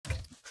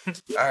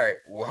Alright,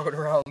 welcome to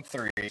round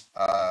 3.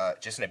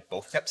 Jason and I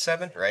both kept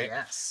 7, right?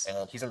 Yes.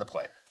 And he's in the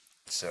play.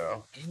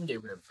 So.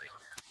 Indubitably.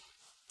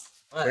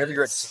 Whenever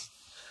you're ready.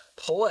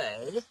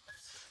 Play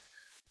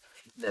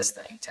this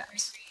thing,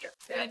 taps.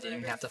 I didn't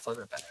even have to flip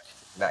it back.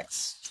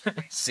 Nice.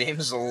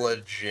 Seems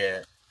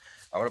legit.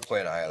 I'm gonna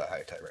play an Eye of the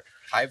High Tyrant.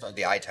 Eye of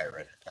the Eye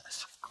Tyrant.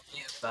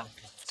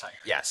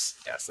 Yes,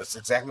 that's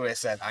exactly what I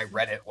said. I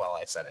read it while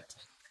I said it.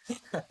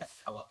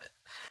 I love it.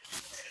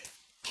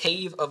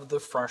 Cave of the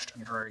Frost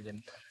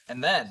Dragon.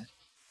 And then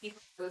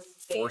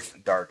Force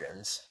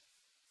Darkens.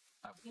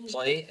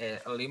 Play a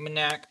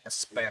Illuminac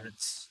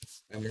Aspirant.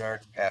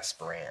 Luminar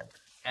Aspirant.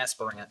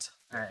 Aspirant.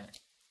 Alright.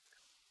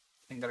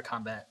 Can go to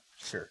combat.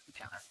 Sure.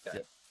 Counter. Got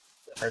Yep.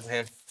 Cards in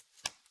hand.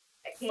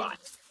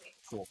 5.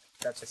 Cool.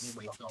 That's a new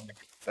way of going.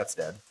 That's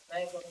dead.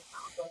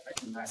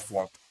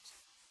 Flunk.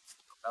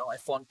 Oh, I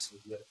flunked.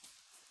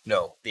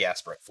 No, the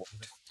Aspirant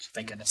flunked.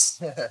 Thank goodness.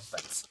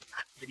 Thanks.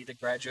 Ready to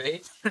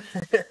graduate.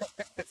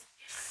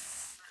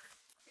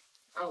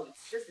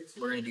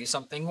 We're gonna do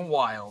something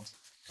wild.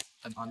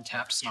 An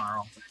untapped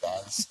Snarl.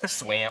 That's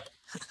Swamp.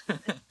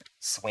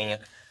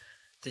 Swamp.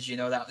 Did you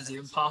know that was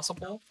even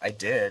possible? I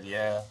did,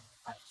 yeah.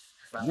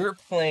 You're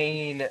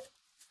playing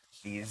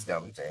these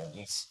dumb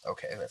things.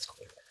 Okay, that's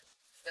cool.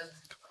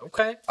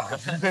 Okay.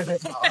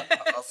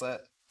 I'll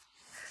set.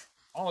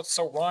 Oh, it's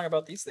so wrong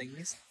about these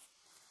things.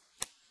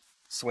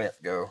 Swamp,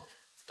 go.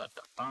 Dun,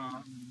 dun,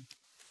 dun.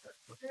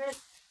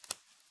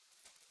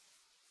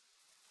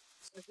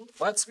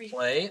 Let's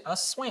play a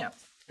swamp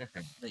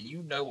that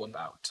you know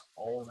about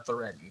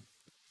already.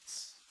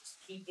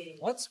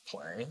 Let's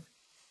play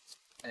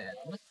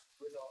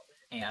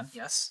and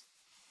yes.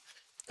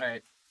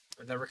 Alright,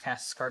 I've never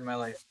cast this card in my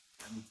life.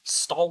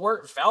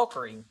 Stalwart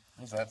Valkyrie.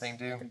 What's that thing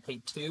do? I can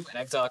pay 2 and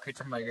exile a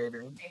creature from my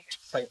graveyard.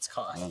 Play its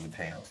cost.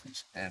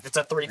 It's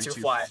a 3/2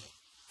 fly.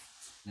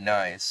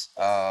 Nice.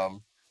 Yeah,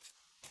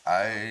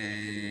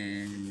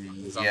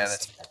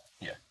 that's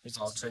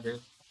Resolve trigger.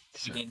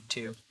 You gain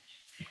 2.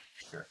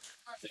 Sure.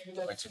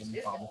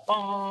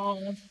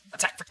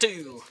 Attack for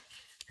 2.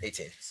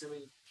 18.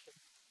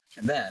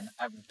 And then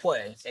I will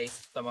play a.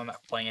 I'm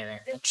not playing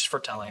anything, just for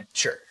telling.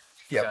 Sure.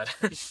 Yeah.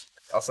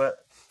 All set.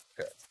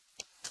 Okay.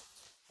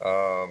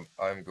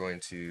 I'm going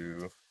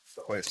to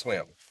play a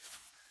swim.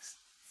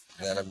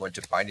 And then I'm going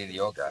to Binding the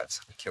Old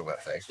Gods. Kill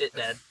that thing. It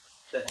dead.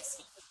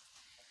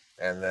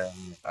 And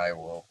then I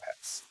will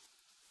pass.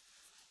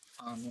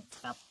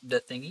 Tap the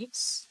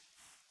thingies.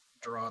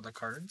 Draw the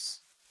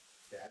cards.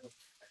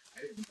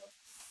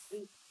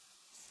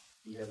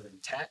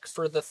 Attack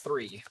for the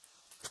 3.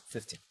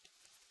 15.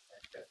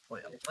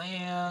 Play a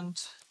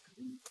land.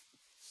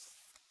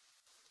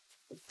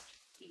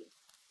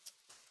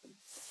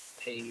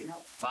 Pay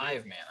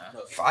 5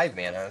 mana. 5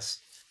 manas?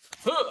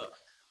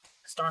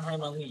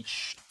 Starnheim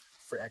Unleashed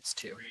for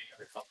X2.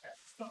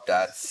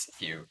 That's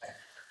cute.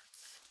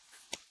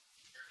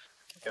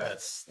 Good.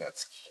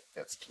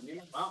 That's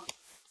cute.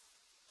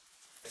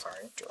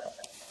 Sorry, draw.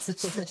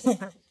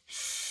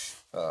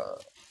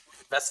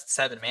 That's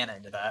 7 mana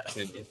into that.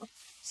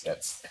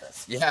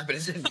 That's yeah, but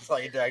it didn't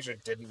like it actually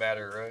didn't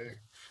matter, right?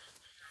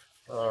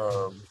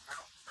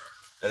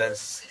 And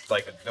that's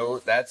like no,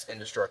 that's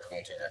indestructible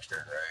until next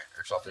turn, right?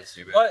 Or something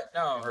stupid. What?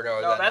 No. Or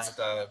no, that's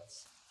not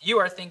you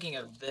are thinking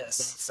of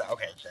this.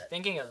 Okay.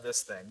 Thinking of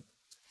this thing.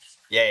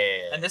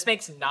 Yeah. And this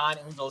makes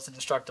non-angels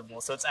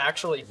indestructible, so it's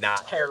actually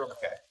not terrible.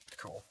 Okay,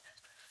 cool.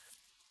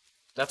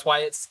 That's why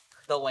it's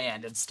the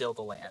land and still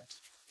the land.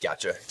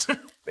 Gotcha.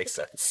 Makes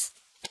sense.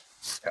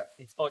 Okay.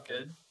 It's all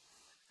good.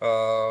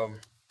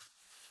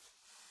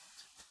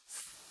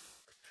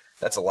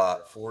 That's a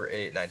lot. 4,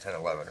 8, 9, 10,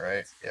 11,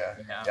 right? Yeah.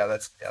 Yeah,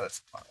 that's a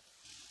lot.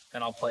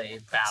 Then I'll play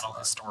Battle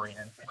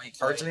Historian. Wait,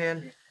 cards in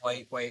hand?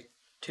 Wait.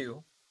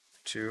 2.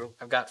 2.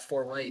 I've got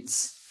 4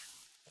 whites.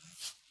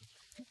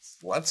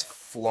 Let's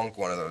flunk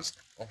one of those.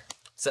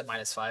 Is that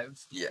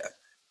 -5? Yeah.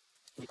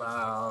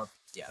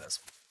 Yeah, that's.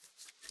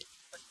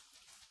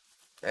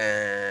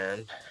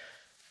 And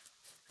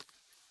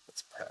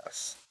let's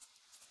pass.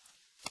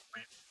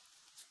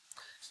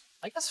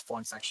 I guess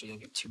Flunk's actually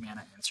a 2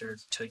 mana answer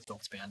to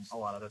Guild Span a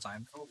lot of the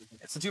time.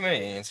 It's a 2 mana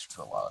answer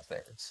to a lot of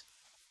things.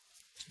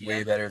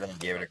 Way better than I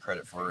gave it a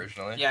credit for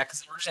originally. Yeah,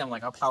 because originally I'm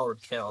like, oh,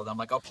 Powered Kill. I'm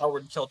like, oh,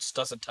 Powered Kill just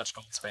doesn't touch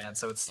Guild Span,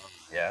 so it's.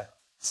 Yeah.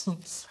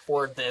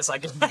 For this, I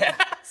can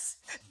pass.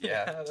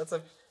 Yeah. That's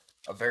a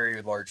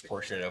very large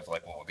portion of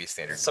like what would be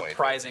standard.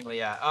 Surprisingly,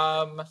 yeah.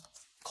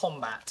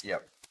 Combat.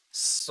 Yep.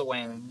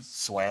 Swing.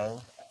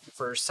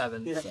 For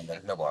 7.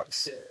 No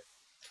blocks.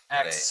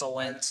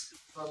 Excellent.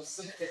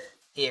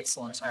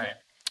 Excellent. Alright.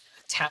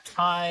 Tap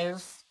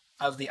 5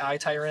 of the Eye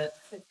Tyrant.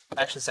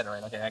 I actually said it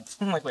right. Okay.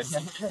 I'm like, wait.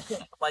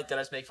 Like, did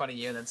I just make fun of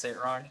you and then say it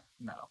wrong?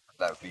 No.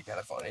 That would be kind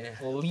of funny.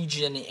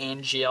 Legion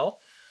Angel.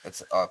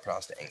 It's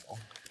pronounced Angle.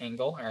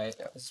 Angle. Alright.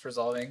 Yep. This is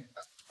resolving.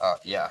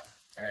 Yeah.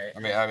 Alright.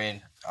 I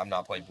mean, I'm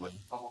not playing blue.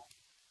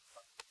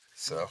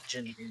 So.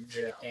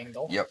 Legion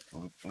Angle. Yep.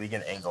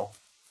 Legion Angle.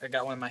 I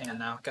got one in my hand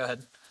now. Go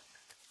ahead.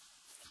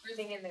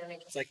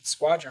 It's like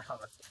Squadron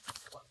Hunter.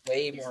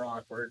 Way more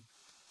awkward.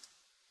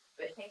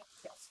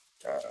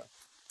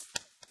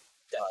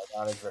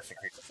 Non-existent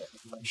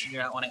creature. You do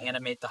not want to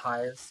animate the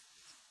hive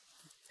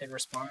in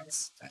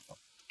response.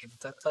 Give it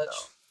that touch.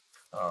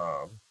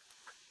 No.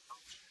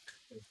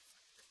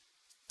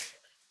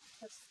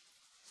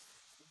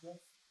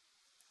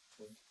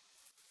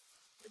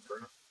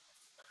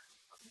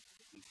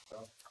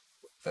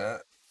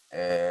 That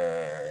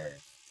and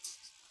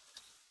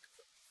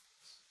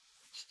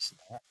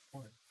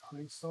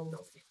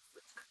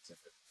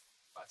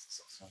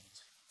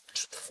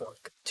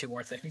Fuck. Two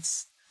more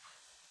things.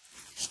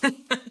 so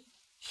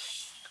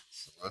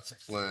let's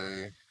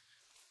play.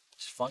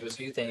 Just flunk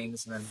 2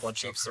 things and then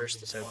Bloodshapes Thirst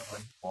the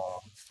token.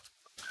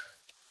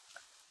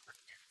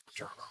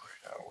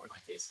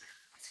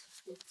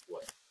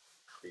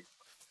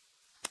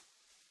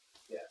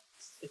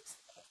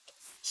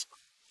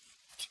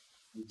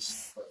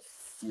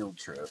 Field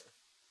trip.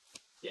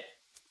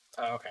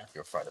 Oh, okay.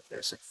 Go find a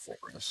basic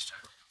forest.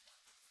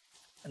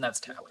 And that's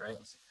tapped, right?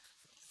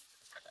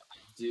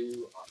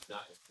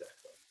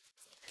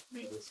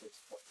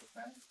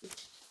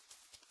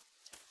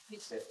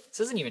 This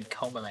isn't even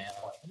Coma Mana.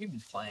 What have you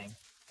been playing?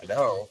 I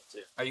know.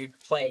 Are you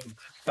playing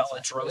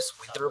Bellatrix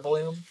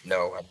Witherbloom?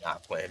 No, I'm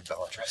not playing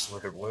Bellatrix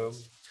Witherbloom.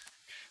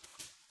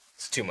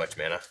 It's too much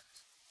mana.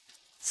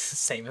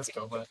 Same as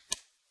Coma.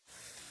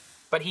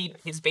 But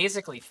he's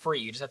basically free.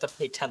 You just have to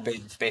pay 10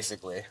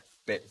 Basically.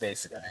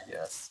 Basically,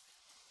 yes.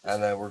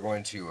 And then we're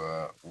going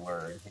to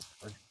learn.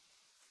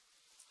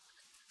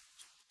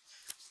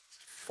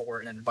 For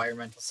an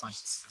environmental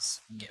sciences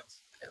game.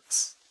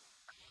 It's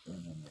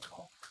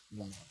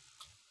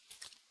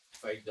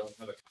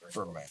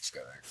For max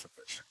got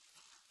exhibition.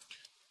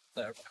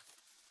 okay.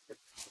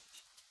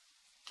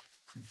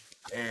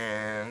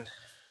 And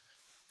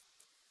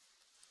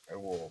I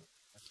will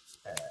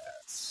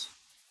pass.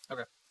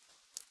 Okay.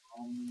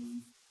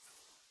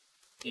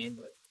 And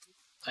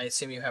I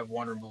assume you have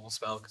one removal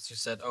spell because you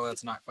said, "Oh,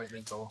 that's not quite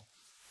lethal."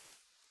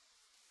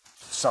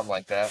 Something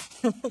like that.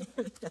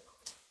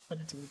 1,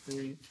 2,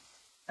 3.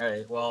 All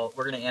right. Well,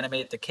 we're gonna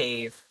animate the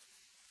cave.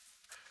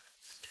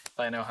 If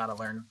I know how to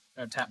learn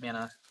tap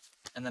mana,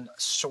 and then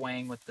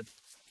swing with the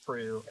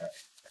crew.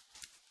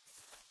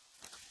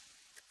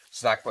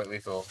 It's not quite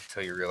lethal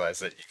until you realize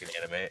that you can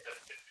animate.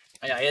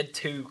 I had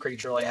 2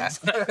 creature lands.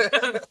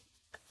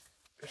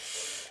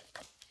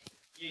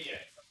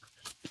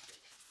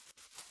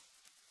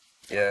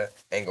 Yeah,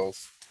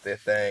 angles. They're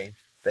thing.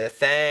 They're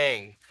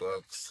thing,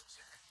 folks.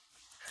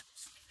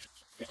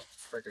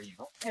 Frick are you?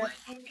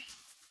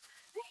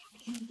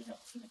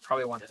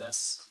 Probably want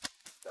this.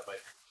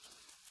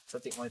 Is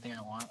that the only thing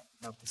I want?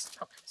 Nope, this is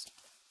probably this.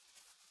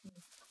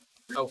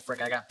 Oh,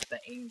 frick, I got the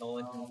angle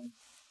in.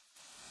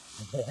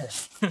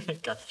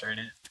 Got to turn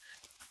it.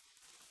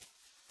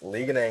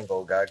 League and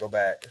angle, gotta go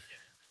back.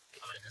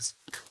 Oh, this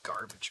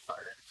garbage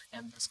card.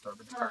 And this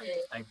garbage card.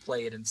 I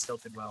played and still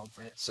did well,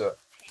 but So,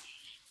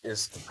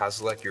 is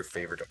Kozilek your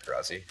favorite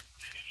Eldrazi?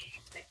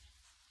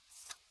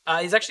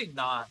 he's actually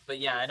not, but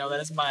yeah, I know that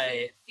is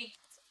my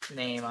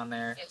name on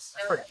there.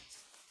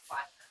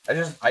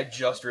 I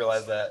just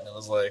realized that, and I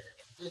was like,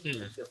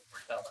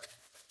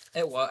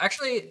 It was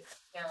actually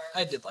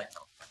I did like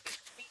that,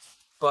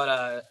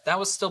 but that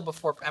was still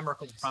before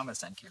Emrakul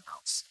Promise End came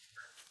out.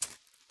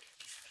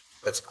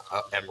 that's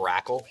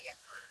Emrakul.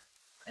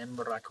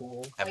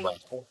 Emrakul.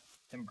 Emrakul.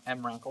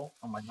 Emrakul.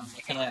 Oh my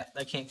god,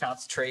 I can't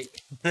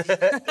concentrate. 2,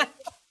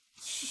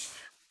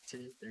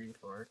 3,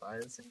 4,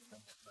 5, 6,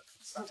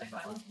 7,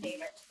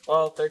 8,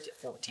 12, 13,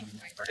 14.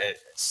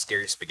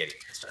 Scary spaghetti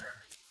monster.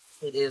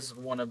 It is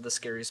one of the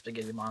scary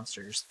spaghetti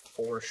monsters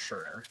for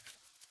sure.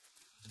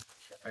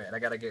 Alright, I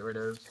gotta get rid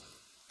of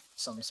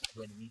some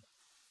spaghetti.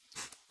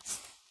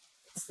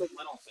 It's the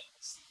little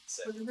things.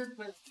 So,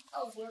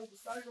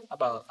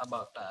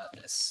 about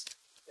this.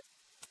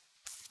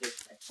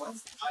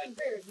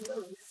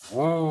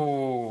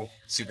 Woo!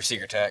 Super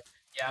secret tech.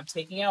 Yeah, I'm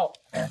taking out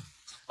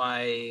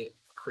my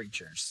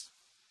creatures.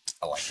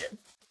 I like it.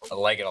 I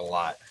like it a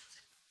lot.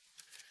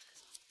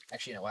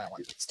 Actually, you know what? I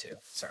want these too.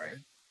 Sorry.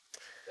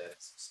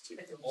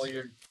 All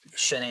your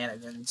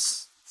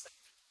shenanigans.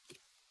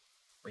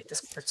 Wait,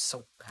 this card's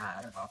so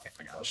bad. Oh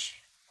my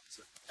gosh.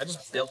 I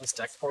just built this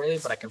deck for you,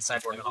 but I can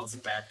sideboard all the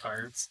bad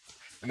cards.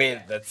 I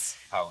mean, that's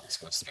how it's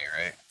supposed to be,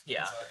 right?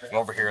 Yeah. I'm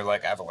over here,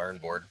 like, I have a learn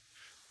board.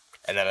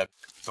 And then a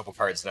couple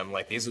cards, and I'm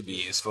like, these would be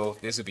useful,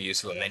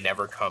 and they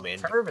never come in.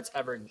 I don't know if it's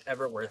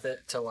ever worth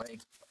it to,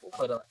 like,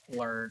 put a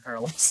learn or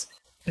else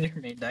in your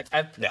main deck.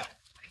 Yeah.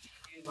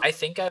 I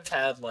think I've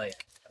had,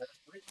 like,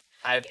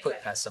 I've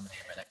put Pessim in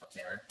my deck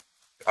before.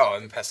 Oh,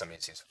 and Pest Summon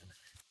season.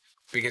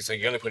 Because so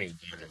you're only putting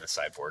one in the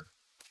sideboard,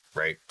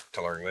 right?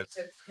 To learn with.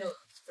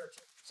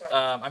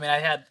 I mean,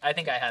 I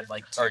think I had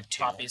like Or 2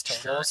 2. copies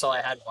total, so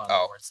I had one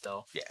on the board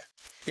still. Yeah.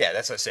 Yeah,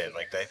 that's what I said.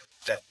 Like that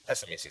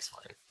Pest Summon is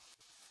fine.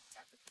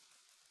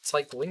 It's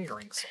like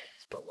Lingering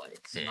Souls, but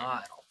like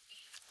not.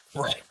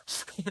 Right.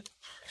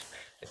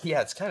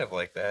 Yeah, it's kind of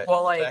like that.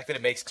 Well, like- the fact that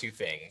it makes 2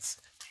 things.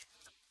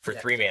 for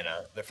 3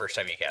 mana the first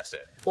time you cast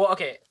it. Well,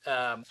 okay.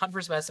 Hunt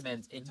for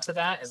Specimens into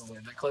that is a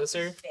little bit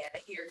closer,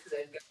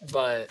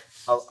 but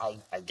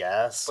I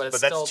guess. But it's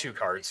that's still- 2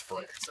 cards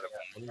for it instead of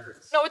 1.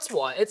 no, it's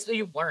one. It's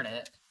you learn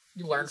it.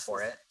 You learn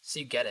for it, so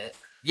you get it.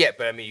 Yeah,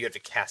 but I mean, you have to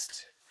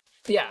cast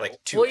Yeah.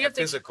 like 2 well, you have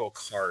to. physical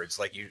cards,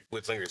 like you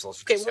with Lingering Souls.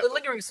 You Okay, just well, have the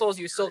Lingering Souls,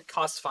 you still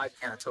cost 5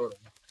 mana total.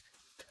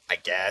 I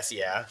guess,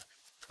 yeah.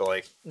 But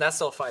like, That's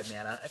still 5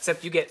 mana,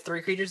 except you get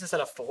 3 creatures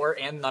instead of 4,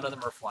 and none of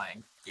them are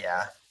flying,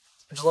 yeah.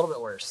 which is a little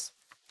bit worse.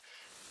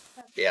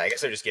 Yeah, I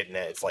guess they're just getting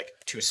it. It's like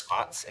 2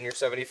 spots in your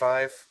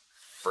 75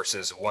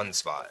 versus 1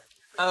 spot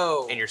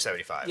Oh, in your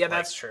 75. Yeah, Like,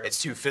 that's true.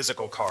 It's 2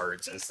 physical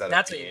cards instead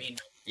that's of what you being- mean.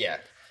 Yeah.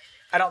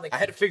 I don't think I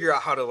had to figure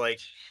out how to like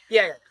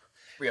Yeah.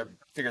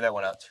 figure that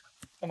one out.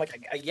 I'm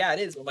like, yeah, it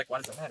is. I'm like, why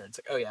does it matter? It's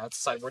like, oh yeah, it's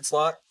a sideboard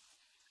slot.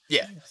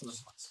 Yeah.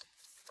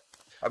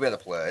 I'll be on the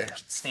play.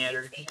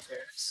 Standard.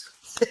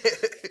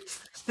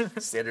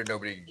 Standard,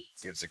 nobody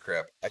gives a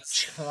crap.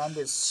 Hand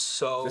is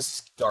so This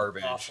is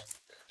garbage. awful.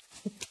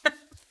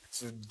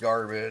 This is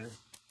garbage.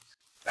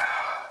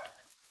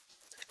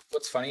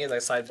 What's funny is I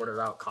sideboarded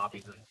out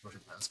copies of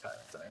those cards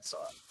that I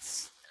saw.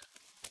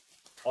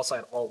 Also, I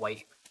had all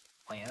white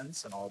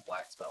lands and all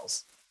black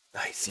spells.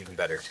 Nice, even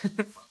better.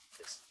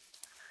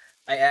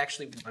 I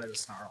actually wanted a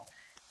snarl.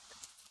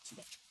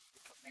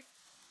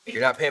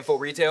 You're not paying full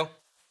retail?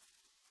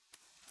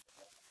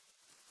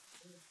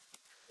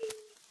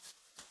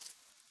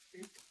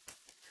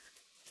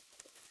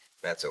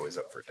 Matt's always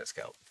up for a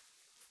discount.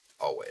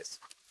 Always.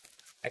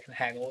 I can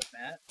haggle with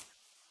Matt.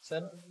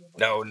 Said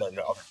No.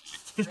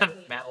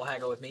 Matt will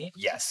haggle with me.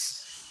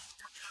 Yes.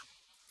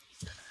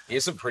 He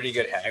has some pretty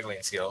good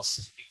haggling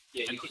skills.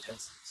 Yeah, he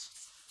does.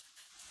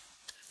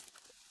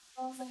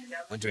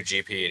 Went to a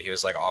GP and he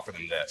was like, offer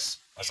them this.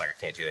 I was like, I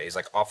can't do that. He's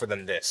like, offer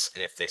them this,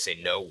 and if they say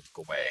no,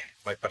 go away.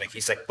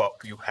 He's like, but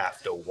you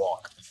have to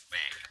walk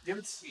away.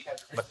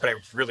 But I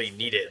really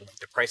need it.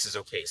 The price is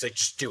okay. He's like,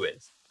 just do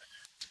it.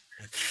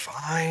 I'm like,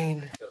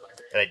 fine.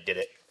 And I did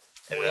it.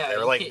 And Well, yeah,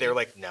 they were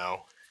like,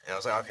 no. And I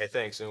was like, okay,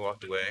 thanks, and we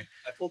walked away.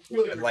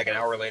 And like an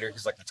hour later,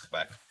 he's like, let's go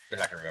back. They're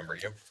not gonna remember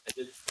you.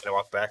 And I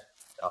walked back,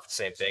 off the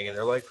same thing, and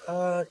they're like,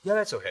 yeah,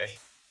 that's okay.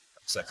 I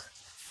was like,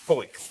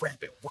 holy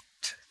crap, it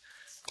worked.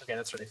 Okay,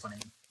 that's really funny.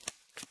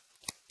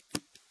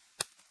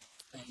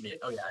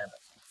 Oh yeah, I have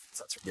it.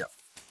 So that's right. Yeah.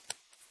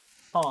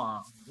 Huh.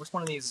 What's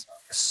one of these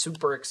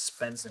super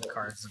expensive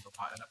cards in the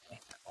pot?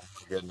 Oh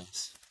my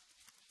goodness.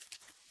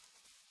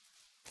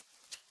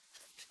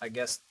 I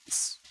guess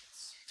it's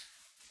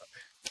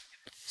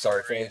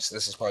Sorry, fans.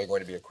 This is probably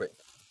going to be a quick.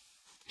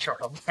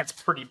 that's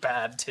pretty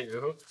bad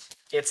too.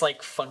 It's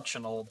like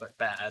functional but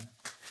bad.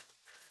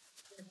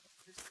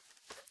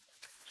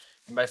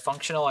 And by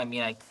functional, I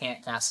mean I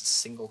can't cast a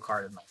single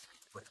card in my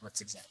with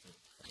what's exactly.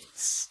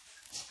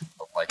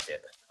 I like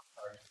it.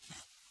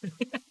 I'm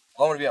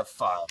going to be on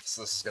 5,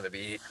 so this is going to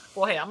be.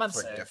 Well, hey, I'm on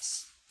Quick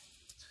 6.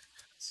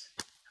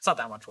 It's not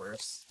that much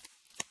worse.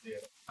 Yeah.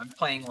 I'm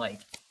playing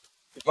like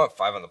I'm on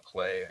 5 on the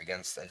play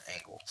against an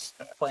angles.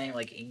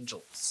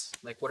 angels.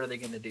 Like, what are they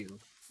gonna do?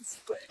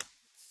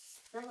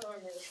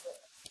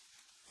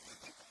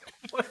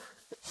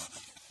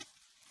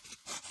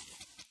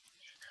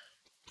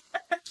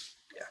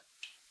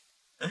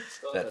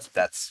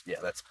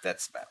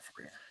 That's bad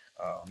for you.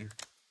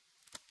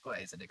 Why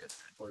isn't it good?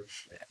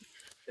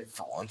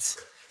 For once.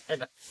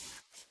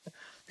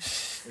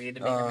 We need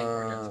to make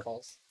more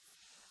calls.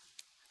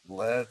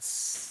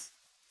 Let's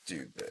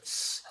do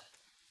this.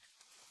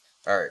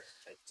 Alright.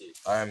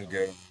 I'm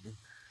good.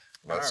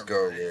 Let's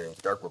go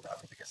with Dark World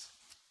Path again.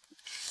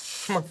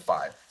 I'm on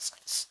 5.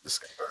 This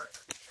guy.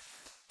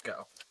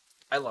 Go.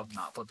 I love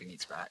not flipping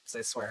these back, because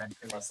I swear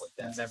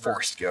I never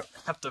Forced go.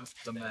 have to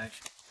the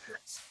match.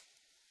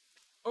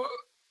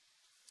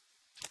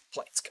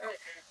 Let's go.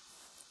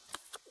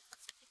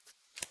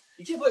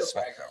 You can't play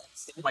Smack go.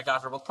 Oh my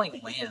god, we're both playing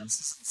lands.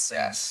 This is insane.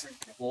 Yes.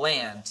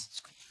 Land.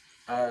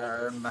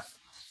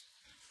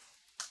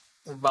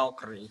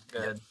 Valkyrie.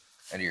 Good.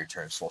 End of your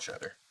turn, Soul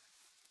Shatter.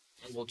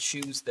 We'll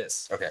choose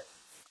this. Okay.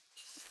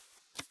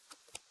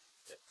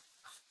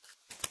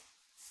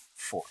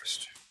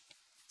 Forest.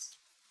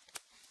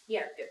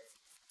 Yeah, good.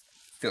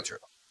 Field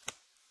trip.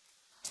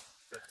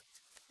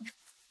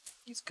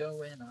 He's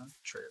going on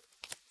a trip.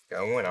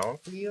 Going on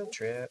field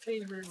trip.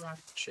 Favorite rocket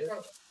ship.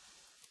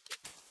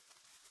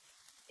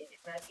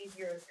 It's not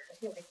easier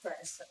to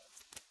express. So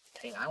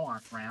Hey, I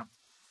want ramp.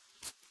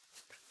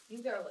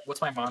 you go like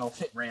What's my mono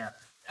white ramp?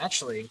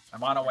 Actually, a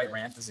mono white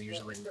ramp is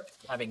usually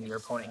having your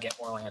opponent get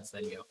more lands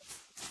than you.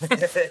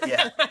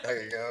 Yeah,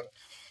 there you go.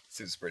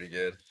 Seems pretty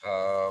good.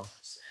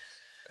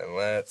 And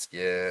let's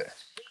get.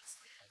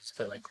 Just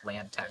play like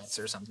land tax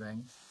or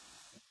something.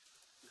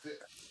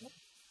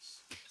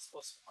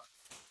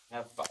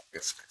 Have 5.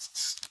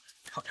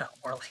 Oh no,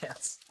 more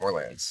lands. More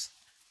lands.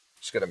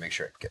 Just gotta make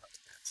sure I get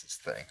this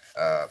thing.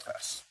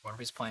 Pass. What if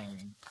he's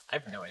playing? I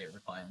have no idea what we're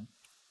playing.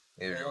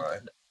 Neither do I.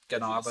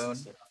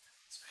 Ganabone.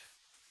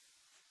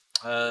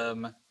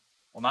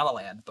 Well, not a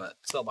land, but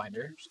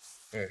Spellbinder.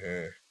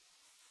 Mm-hmm.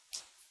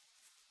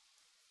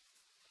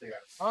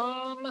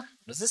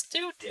 Does this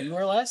do 2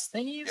 or less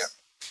thingies? Yep.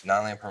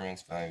 Non-land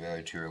permanents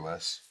value 2 or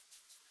less.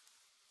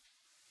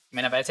 I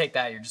mean, if I take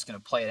that, you're just gonna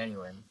play it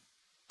anyway.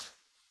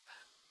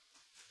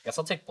 Guess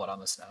I'll take blood on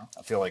this now.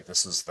 I feel like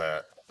this is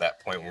that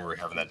point when we were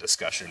having that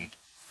discussion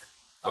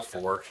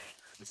before.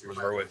 We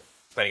were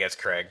playing against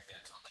Craig.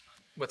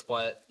 With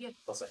what?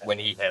 When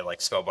he had like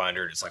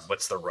Spellbinder, it's like, what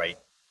is the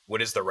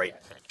right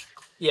pick?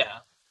 Yeah.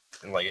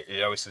 And like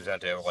it always comes down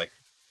to like,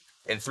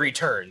 in 3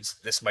 turns,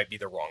 this might be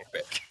the wrong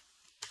pick.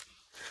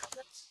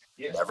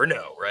 You never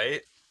know,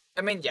 right?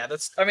 I mean, yeah,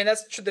 that's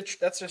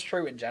just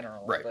true in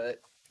general. Right.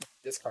 But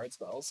discard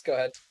spells. Go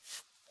ahead.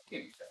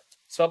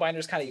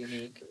 Spellbinder's kind of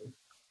unique.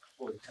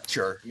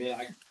 Sure. We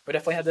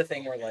definitely had the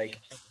thing where like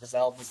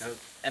Resolve was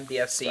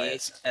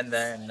MBFC, and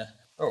then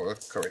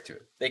let's go right to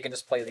it. they can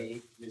just play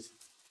the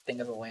thing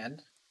of the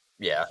land.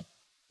 Yeah.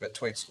 But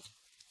twice.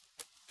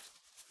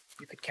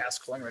 You could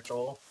cast Cooling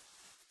Ritual.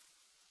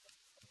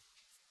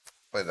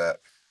 Play that.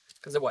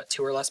 Because of what,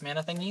 2 or less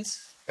mana thingies?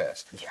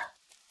 Fast. Yeah.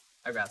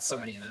 I've got so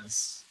many of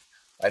those.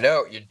 I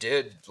know, you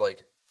did,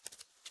 like...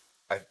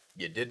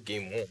 You did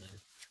game 1. You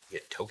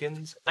had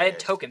tokens? I had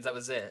tokens, that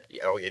was it.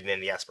 Yeah, oh, and then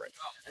the aspirant.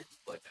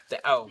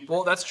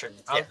 Well, that's true.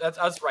 Yeah.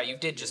 I was right, you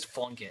did just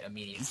flunk it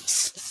immediately.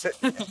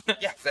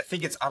 Yeah, that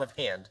thing gets out of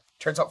hand.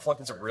 Turns out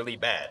flunking's really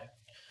bad.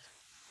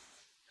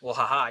 Well,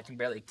 haha, I can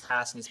barely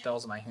cast any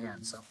spells in my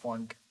hand, so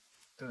flunk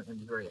would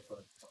be great.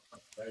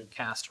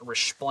 Cast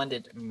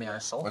Resplendent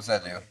Miracle. What's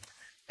that do?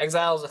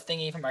 Exiles a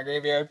thingy from my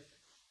graveyard.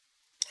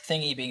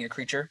 Thingy being a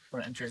creature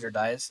when it enters or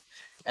dies.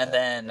 And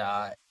then,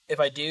 if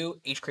I do,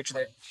 each creature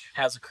that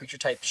has a creature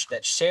type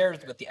that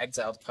shares with the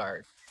exiled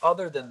card,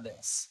 other than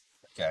this,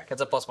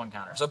 gets a +1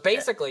 counter. So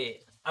basically,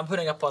 I'm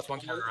putting a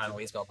 +1 counter on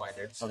Waste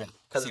Spellbinder. Okay.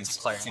 Because it's a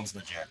cleric. Seems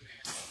legit.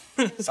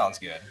 Sounds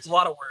good. There's a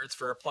lot of words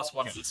for a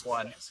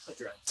 +1/+1.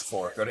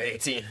 4. Go to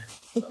 18.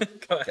 Go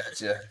ahead.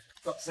 Gotcha.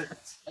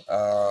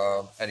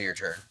 End of your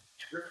turn.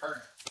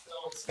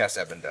 Cast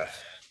Ebon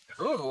Death.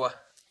 Ooh.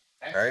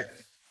 Alright?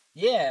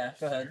 Yeah,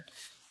 go ahead.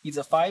 He's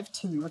a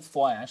 5/2 with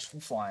flash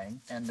and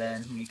flying, and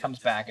then he comes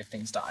back if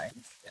things die.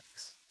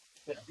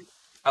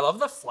 I love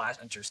the flash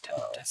enters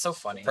tapped. It's so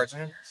funny.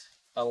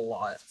 A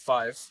lot.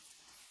 5.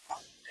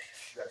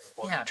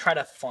 Yeah, try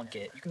to flunk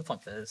it. You can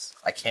flunk this.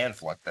 I can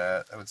flunk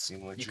that. That would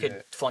seem legit. You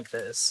could flunk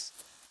this.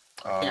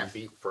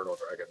 Beat Infernal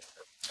Dragon.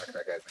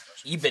 That guy's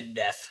Even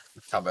death.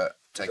 How about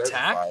take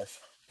Attack? 5?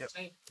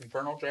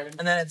 Infernal Dragon?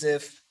 And then it's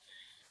if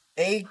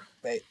a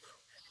wait.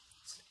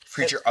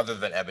 Creature other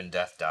than Ebon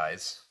Death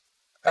dies.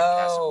 I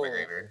cast it from my Oh.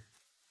 graveyard.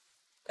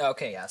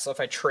 Okay, yeah. So if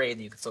I trade,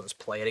 you can still just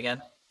play it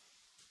again.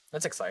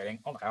 That's exciting.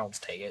 Oh, I'll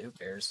just take it. Who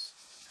cares?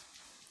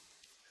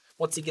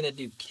 What's he gonna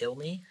do? Kill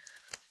me?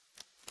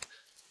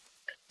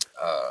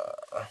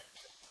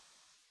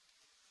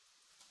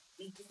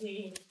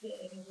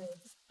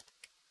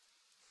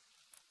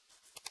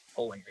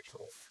 Pulling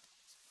ritual.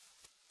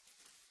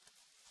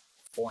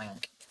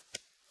 Flank.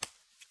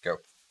 Go.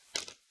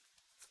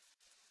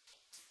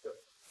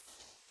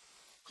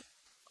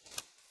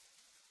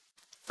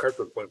 Cards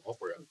would play well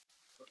for you.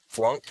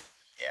 Flunk?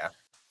 Yeah.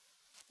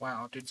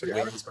 Wow, dude. So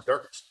yeah, it's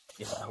darkest.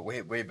 Yeah,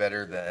 way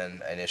better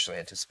than I initially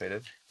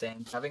anticipated.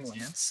 Then having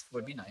Lance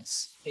would be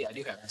nice. Hey, I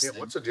do have this Yeah, thing.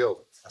 what's the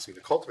deal? I see the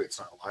cultivate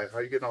style. How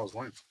are you getting all those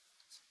lands?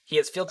 He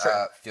has field trip.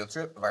 Field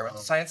trip? Environmental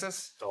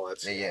sciences? Oh,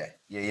 that's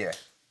Yeah.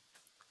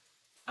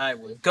 I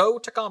will go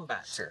to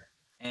combat. Sure.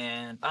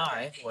 And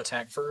I will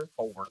attack for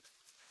 4.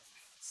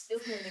 Still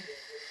playing the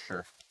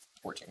Sure.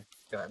 14.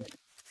 Go ahead.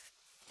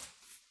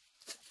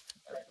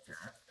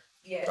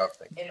 Yeah. Tough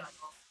thing. And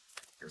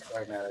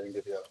I'm mad I didn't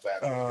give you that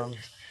bad.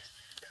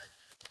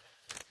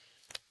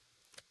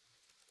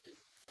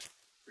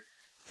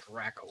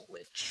 Draco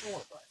Lich.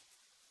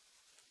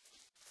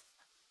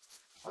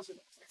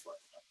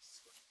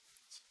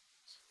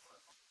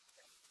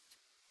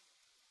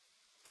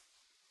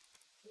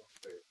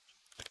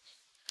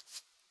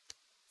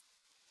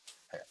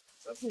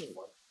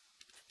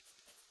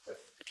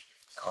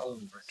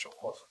 Cold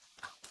Ritual.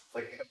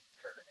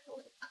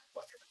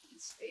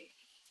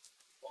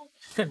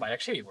 It might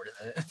actually be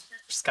worth it.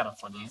 Just kind of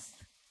funny.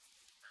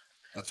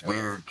 That's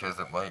weird because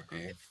it might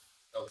be.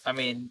 I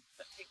mean,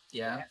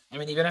 yeah. I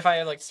mean, even if I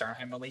had like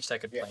Starheim Unleashed, I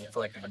could play it for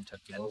like 1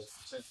 token.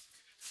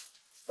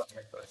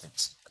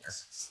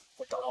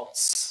 What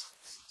else?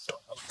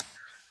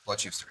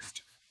 Let's use 3.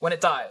 When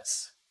it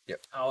dies,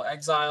 Yep. I'll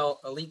exile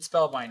Elite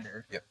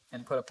Spellbinder. Yep.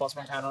 And put a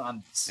 +1 counter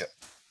on this. Yep.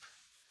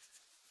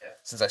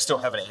 Since I still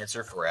have an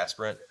answer for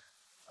Aspirant,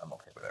 I'm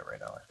okay with that right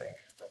now, I think.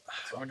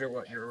 I wonder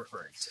what you're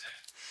referring to.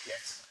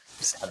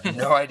 I have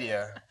no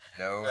idea.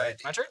 No idea.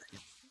 My turn?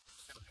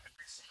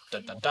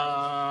 Dun dun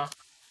dun.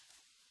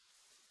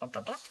 Dun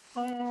dun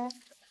dun.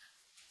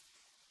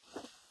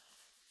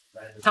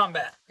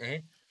 Combat.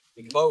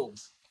 Bow.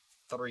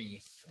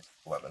 3.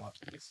 11.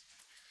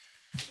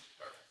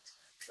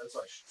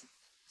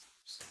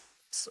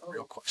 It's a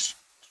real question.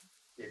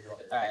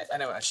 Alright, I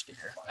know what I should do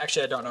here.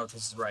 Actually, I don't know if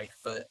this is right,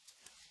 but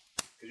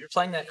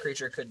playing that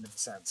creature could make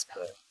sense,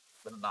 but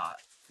I'm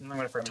not. I'm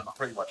going for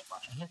pretty much.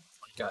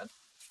 Go ahead.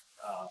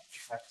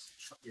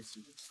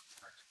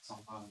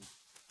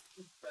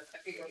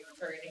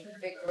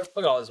 Look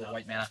at all this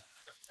white mana.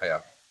 Oh,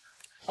 yeah.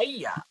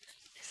 Hey-ya!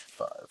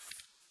 5.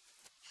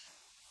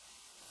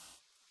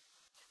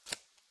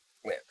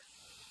 Win.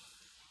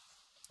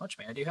 How much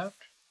mana do you have?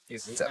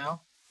 Is 8 7.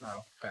 now?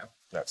 Oh, okay.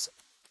 That's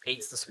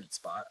 8's the sweet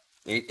spot.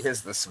 8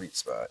 is the sweet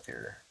spot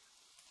here.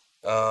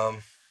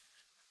 Pass.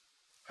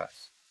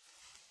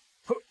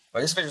 I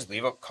guess if I just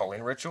leave up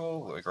Culling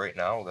Ritual, like right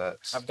now,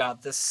 that's... I've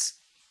got this.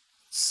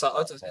 So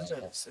it's a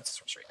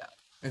sorcery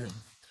now.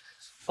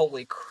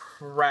 Holy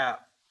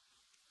crap!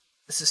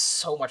 This is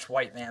so much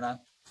white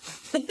mana.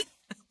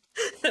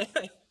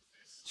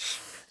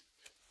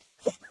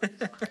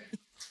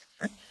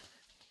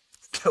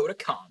 Go to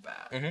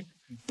combat.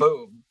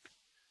 Boom.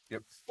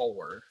 Yep.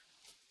 Forward.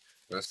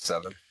 That's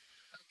 7.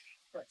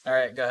 All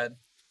right, go ahead.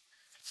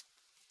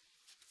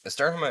 I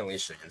start on my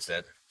leash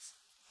instead.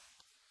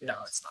 No,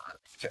 it's not.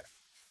 Okay.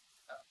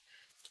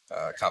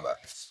 Combat.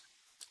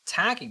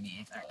 Attacking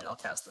me. All right, I'll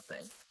cast the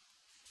thing.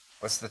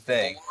 What's the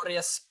thing?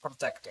 Glorious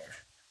Protector.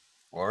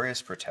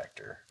 Glorious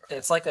Protector.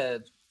 It's like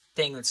a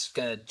thing that's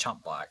gonna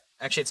chump block.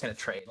 Actually, it's gonna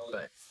trade,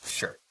 but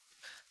Sure.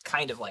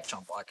 kind of like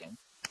chump blocking.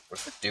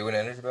 What's it do in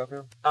Energy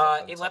Buffer?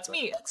 It lets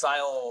me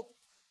exile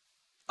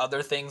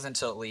other things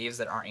until it leaves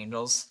that aren't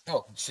angels.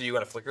 Oh, so you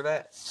want to flicker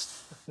that?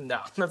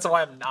 No, that's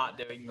why I'm not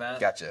doing that.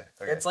 Gotcha.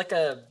 Okay. It's like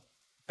a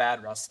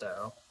bad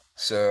Rusto.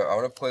 So I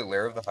want to play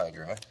Lair of the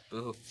Hydra.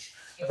 Ooh.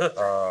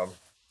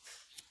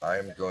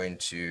 I'm going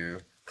to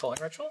Culling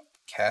Ritual?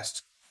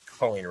 cast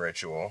Culling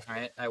Ritual,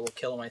 Alright, I will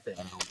kill my thing.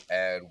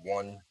 add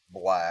 1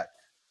 black,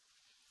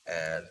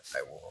 and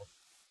I will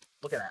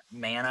Look at that.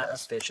 Mana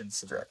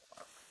efficiency.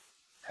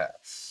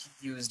 pass.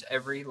 Used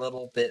every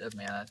little bit of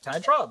mana. Can I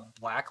draw a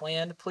black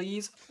land,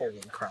 please?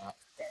 Holy crap.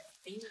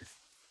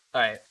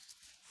 Alright.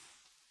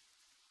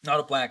 Not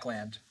a black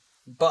land,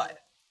 but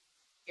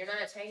You're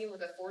not attacking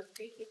with a 4th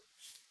creature?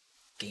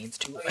 gains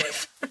 2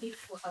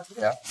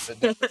 Yeah.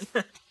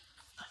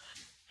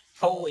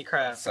 Holy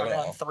crap. Seven I'm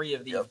and on all. 3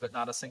 of these, Yep. but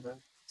not a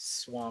single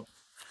swamp.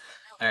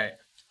 Alright,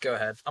 go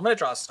ahead. I'm gonna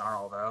draw a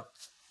Snarl, though.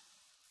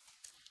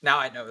 Now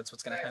I know that's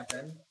what's gonna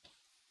happen.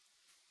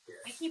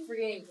 I keep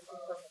forgetting.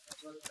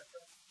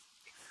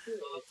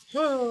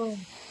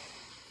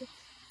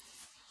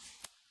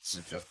 This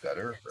is just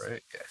better,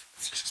 right? Yeah,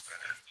 it's just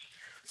better.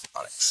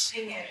 Onyx.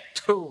 Dang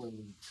it.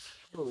 Ooh.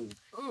 Ooh.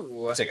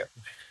 Ooh. Take it.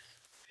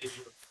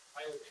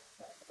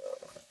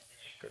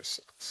 Go to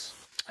 6.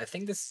 I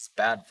think this is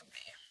bad for me.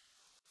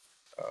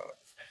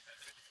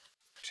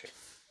 Take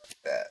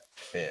that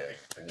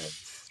in.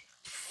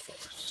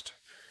 First.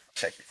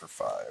 Take it for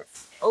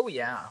 5. Oh,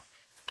 yeah.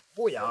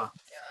 Oh, yeah.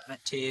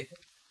 That T.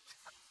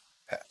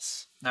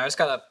 Pass. Now I just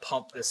gotta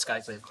pump this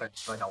Skyblade quick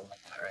so I don't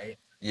like that, right?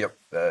 Yep.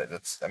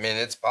 That's. I mean,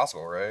 it's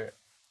possible, right?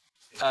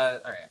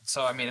 Alright.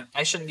 So, I mean,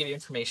 I shouldn't give you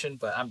information,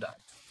 but I'm done.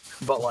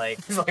 But, like,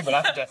 But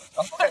I'm done.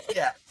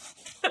 Yeah.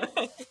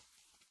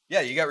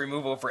 Yeah, you got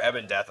removal for Ebb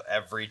and Death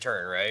every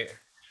turn, right?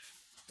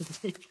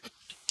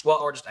 well,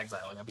 or just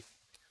exiling him.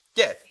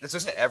 Yeah, that's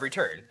just every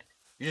turn.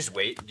 You just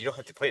wait. You don't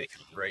have to play the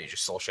cube, right? You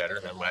just Soul Shatter,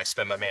 and then when I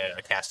spend my mana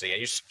to cast it again,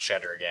 you just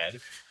Shatter again.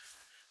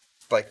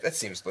 Like, that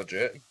seems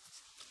legit.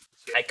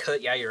 I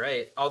could, yeah, you're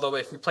right. Although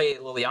if we play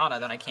Liliana,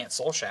 then I can't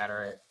Soul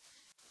Shatter it.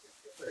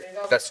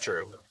 That's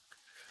true.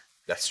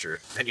 That's true.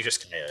 And you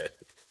just can't.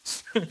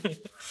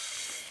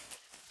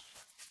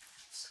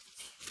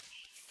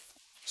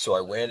 So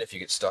I win if you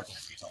get stuck.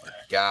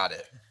 Got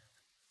it.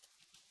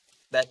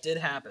 That did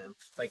happen.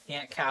 I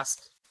can't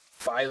cast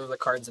 5 of the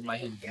cards in my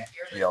hand.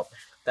 Yep.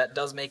 That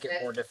does make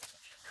it more difficult.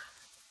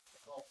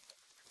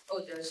 Oh,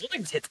 there's. This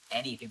doesn't hit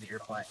anything that you're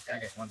playing.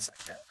 Okay, 1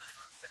 second.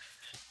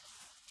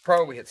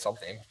 Probably hit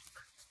something.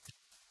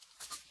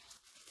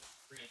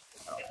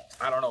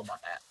 I don't know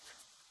about that.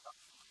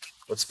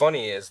 What's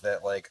funny is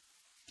that, like,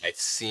 I've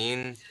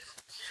seen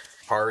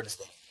cards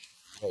that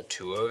are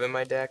 2 of in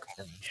my deck,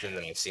 more often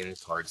than I've seen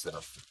cards that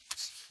are.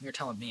 You're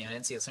telling me I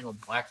didn't see a single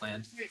black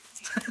land.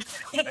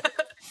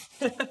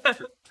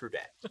 True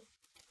that.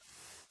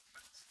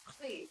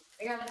 Wait,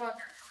 I got a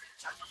walker.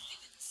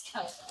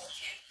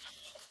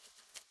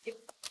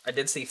 I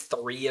did see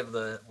 3 of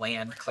the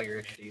land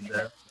cleared, dude,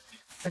 though.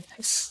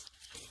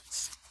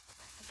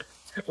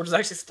 Which is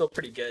actually still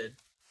pretty good,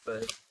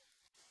 but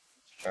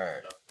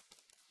Alright.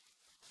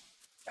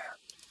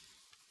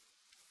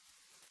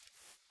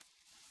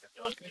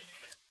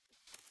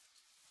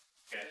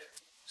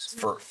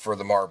 For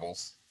the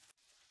marbles.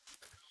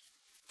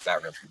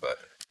 Not really, but,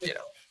 you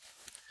know.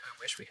 I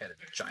wish we had a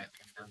giant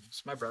thing.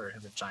 My brother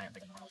has a giant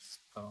thing on his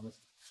phone.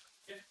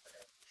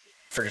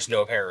 For just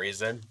no apparent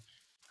reason.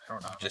 I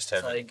don't know. Just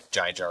It's have like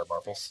giant jar of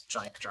marbles.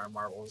 giant jar of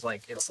marbles.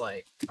 Like it's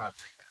like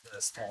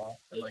this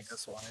tall and like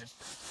this wide.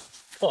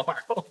 Full of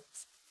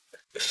marbles.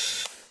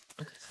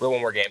 We'll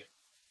one more game.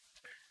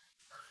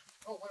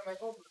 Oh, one of my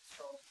gold boots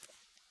fell.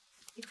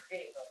 Keep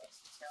forgetting about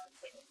this.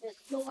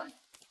 No one.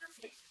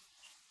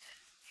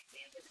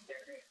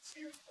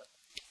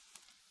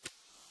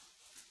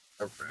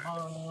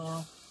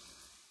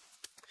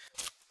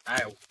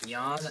 Alright,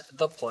 beyond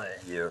the play.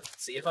 Yeah.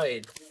 See if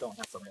I don't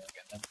have to roll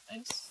again.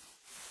 Thanks.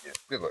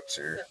 Good luck,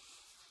 sir.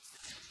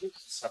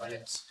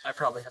 I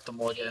probably have to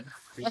mulligan.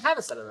 I have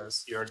a set of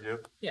those. You already do?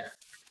 Yeah.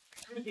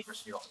 I'm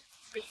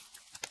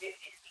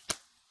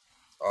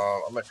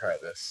gonna try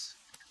this.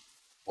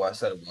 Well, I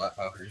said what?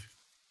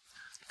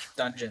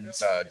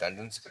 Dungeons.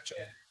 Dungeons. Good job.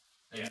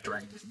 And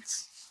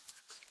dragons.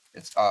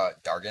 It's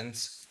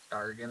Dargans.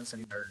 Dargans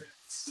and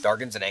nerds.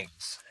 Dargans and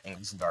Angles.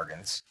 Angles and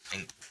Dargans.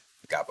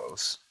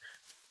 Gabos.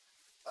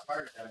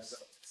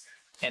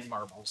 And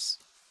marbles.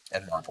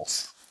 And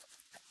marbles.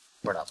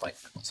 We're not playing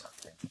marbles.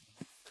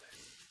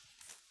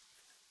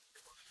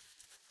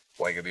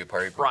 Why you gonna be a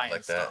party boy Brian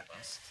like that?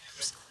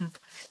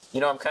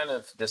 You know, I'm kind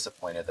of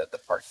disappointed that the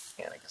party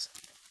mechanic is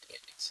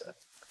so.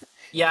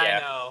 Yeah, Yeah. I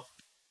know.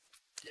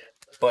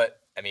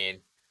 But I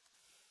mean,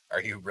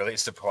 are you really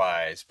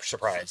surprised that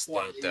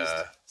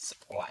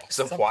Surprised.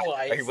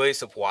 Are you really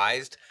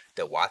surprised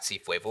that Watsy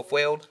Fuevo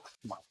failed?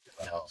 No,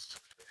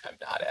 I'm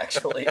not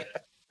actually.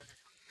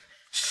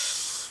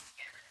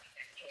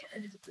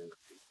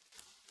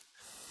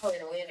 Oh,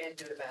 yeah, we didn't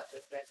do the math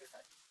with that.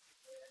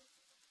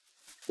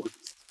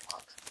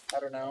 I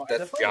don't know.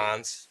 That's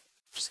John's.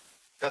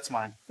 That's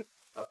mine.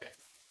 Okay.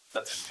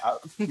 That's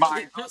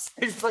Mine.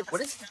 He's like,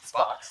 what is this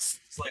box?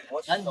 It's like,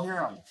 what? I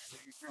hear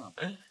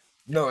him.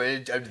 No,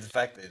 the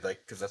fact that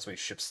because that's what he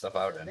ships stuff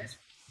out in.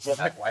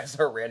 Like, why is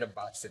there a random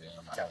box sitting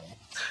on my counter?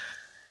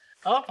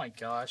 Oh my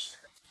gosh.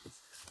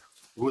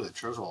 Ooh, the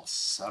chairs are all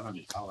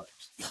 $70.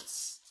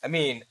 I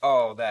mean,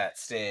 that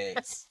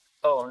stinks.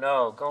 Oh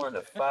no, going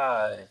to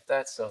 5.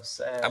 That's so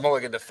sad. I'm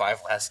only getting to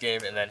 5 last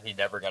game, and then he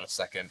never got a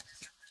second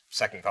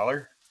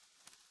color.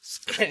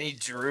 And he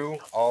drew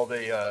all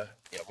the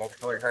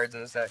multicolor cards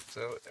in his deck,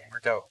 so it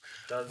worked out.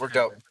 Worked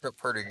out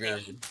pretty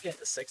good. Get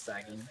the 6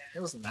 stacking. It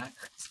wasn't that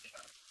crazy.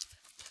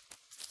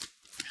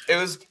 It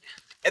was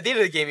at the end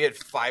of the game. You had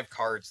 5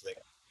 cards that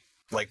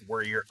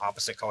were your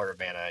opposite color of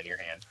mana in your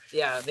hand.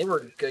 Yeah, they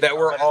were good. That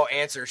were cards. all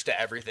answers to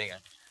everything.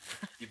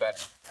 You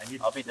bet.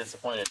 I'll be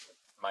disappointed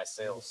in my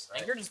sales. I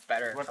think you're just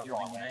better. What at do you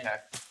want? something, right?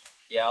 Attack?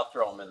 Yeah, I'll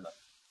throw them in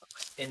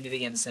the. Into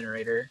the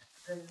incinerator.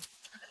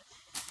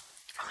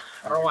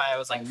 I don't know why I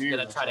was like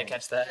gonna try to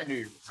catch I that. knew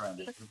you were trying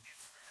to.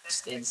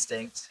 Just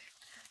instinct.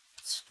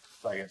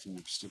 I got some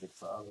stupid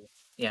thought.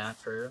 Yeah,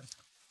 for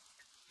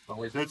But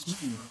wait, that's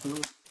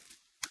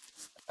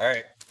All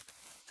right,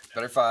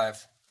 better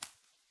 5.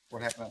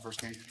 what happened that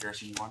first game?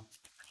 Garrison, you won?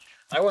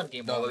 I won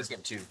game No, one. that was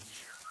game 2.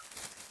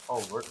 Oh,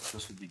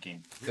 this would be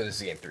game. So this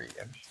is game 3.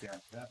 Yeah. Yeah,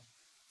 yeah.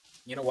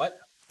 You know what?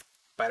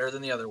 Better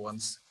than the other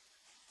ones.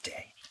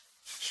 Dang.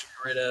 Get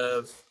rid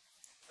of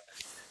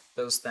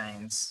those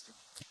things.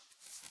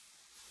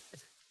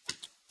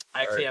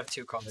 I actually have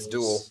 2 colors. It's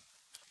dual.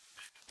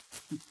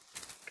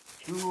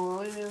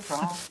 Duel is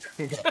on.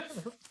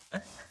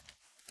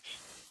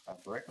 I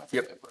break my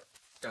Yep. favorite.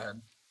 Go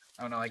ahead.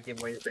 Oh no, I gave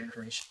away the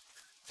information.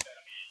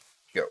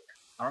 Go.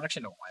 I don't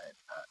actually know why.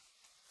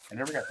 I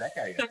never got that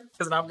guy yet.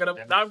 Because now I'm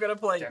gonna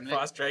play Damn it.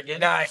 Frost Dragon.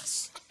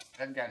 Nice.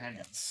 Haven't got him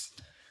yet.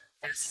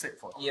 That's sick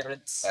for him. Yeah,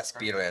 it's That's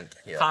speed and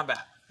yeah.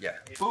 combat. Yeah.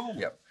 Boom.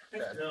 Yep.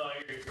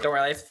 Don't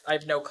worry, I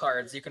have no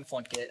cards. You can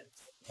flunk it.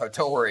 Oh,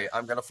 don't worry,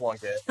 I'm gonna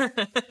flunk it.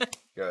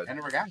 Good. I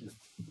never got him.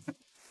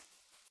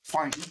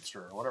 Flying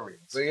hamster or whatever he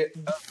is. So you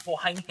get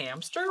Flying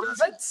hamster? What?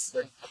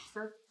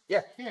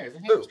 yeah. Yeah, he's a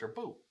Boo. hamster.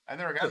 Boo. I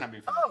never got him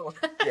before. Oh.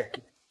 Yeah.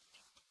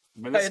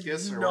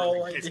 Meniscus or no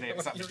whatever his idea name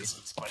is. what I'm you just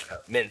explaining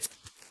that. Mint.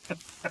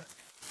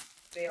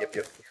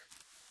 Yep.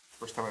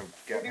 First time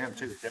I got him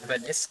too.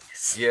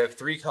 Meniscus. You have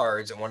 3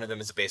 cards, and one of them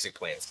is a basic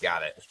plants.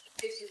 Got it.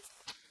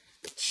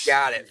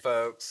 Got it,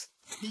 folks.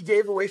 He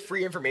gave away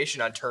free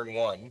information on turn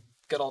 1.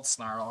 Good old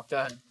Snarl. Go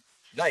ahead.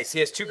 Nice. He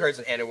has 2 cards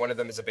in hand, and one of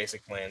them is a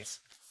basic plans.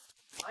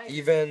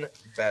 Even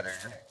better.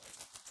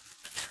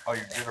 Oh,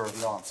 you did a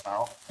reveal on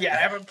Snarl? Yeah, I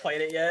haven't played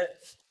it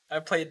yet.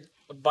 I've played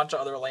a bunch of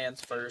other lands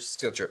first.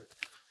 Steel trip.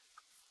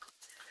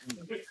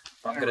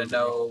 I'm gonna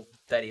know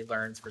that he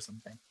learns for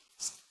something.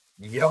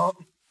 Yup.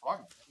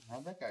 Fuck,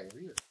 how'd that guy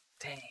either?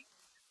 Dang.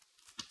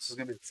 This is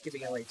gonna be. It's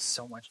giving away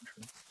so much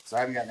information. So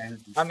I haven't gotten any.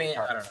 I mean,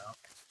 I don't know.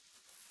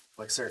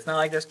 Like It's seriously. not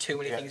like there's too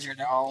many things you're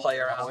gonna play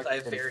around. I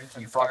have very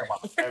few cards.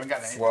 I haven't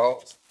gotten any.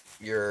 Well,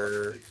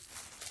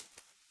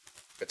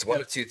 it's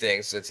one of 2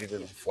 things. It's either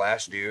the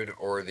Flash Dude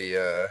or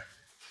the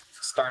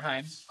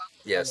Starnheim.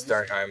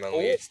 Startime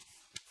Unleashed.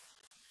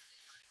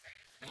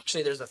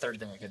 Actually, there's a third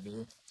thing it could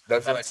be.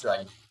 That's what I That's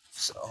tried.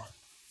 So.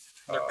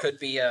 There could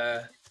be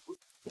a.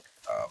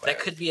 Oh, That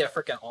could be a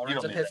freaking Orange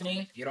don't need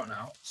Epiphany. You don't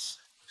know.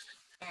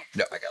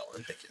 No, I got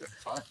one. Thank you.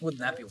 Wouldn't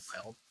that be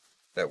wild?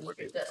 That would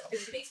be.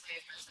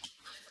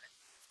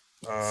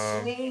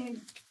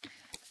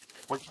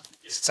 What?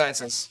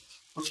 Sciences.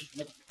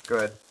 Go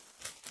ahead.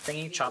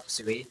 Thingy Chop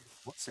Suey.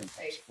 What's in?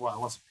 Well, I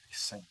wasn't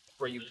saying.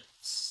 Were you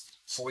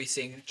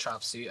voicing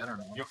Chop Suey? I don't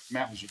know. Yo,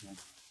 Matt was you doing?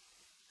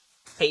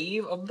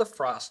 Cave of the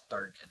Frost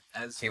Darken.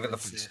 As Even the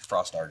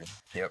Frost Arden.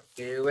 Yep.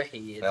 Go ahead.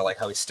 And I like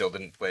how he still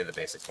didn't play the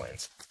basic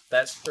planes.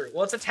 That's true.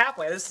 Well, it's a tap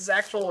play. This is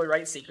actually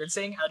right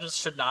sequencing. I just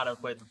should not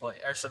have played the play,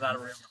 or should not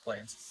have removed the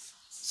planes.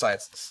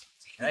 Sciences.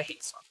 I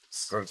hate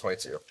science. Go to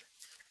 22.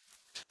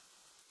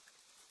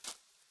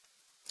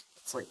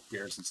 It's like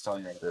Garrison's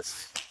telling you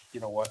This. you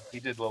know what? He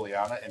did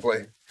Liliana and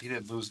Wait. he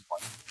didn't lose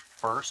one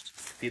first.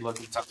 He looked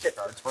at the top of the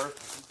cards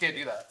first. You can't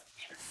do that.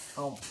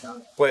 Oh my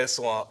god. Play a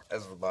swamp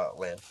as a bot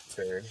land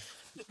turn.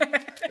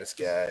 This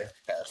guy.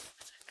 Pass.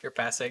 You're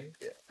passing?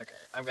 Yeah. Okay.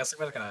 I'm guessing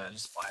I'm gonna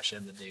just flash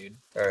in the dude.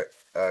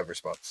 Alright,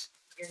 response.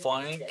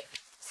 Flank.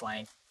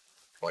 Flank.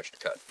 Want you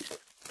to cut.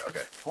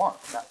 Okay. Come on.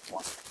 Not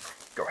one.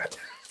 Go ahead.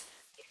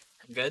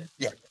 Good?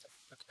 Yeah.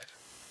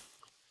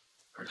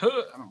 I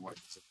don't know what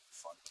it's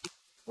fun.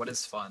 What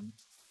is fun?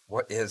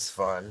 What is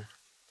fun?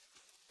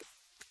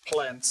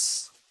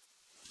 Plants.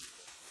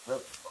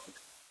 Really?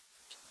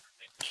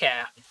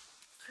 Cat.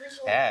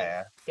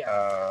 Yeah.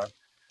 What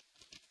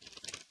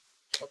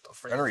the I'm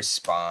frick? gonna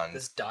respond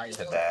This dies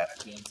to that.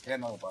 Yeah,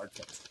 no, bar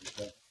cuts.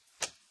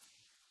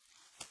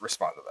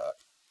 Respond to that.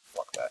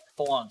 Fuck that.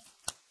 Flunk.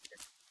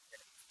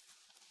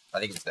 I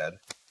think it's dead.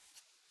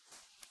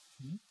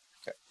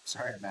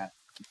 Sorry, Matt.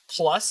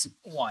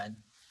 +1.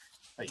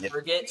 Yeah.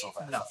 Target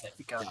nothing.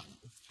 Go.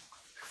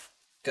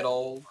 Good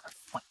old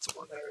plants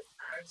work.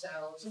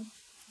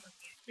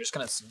 You're just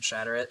gonna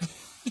shatter it.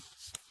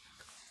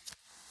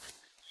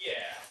 Yeah.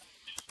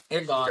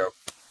 You're gone. Go.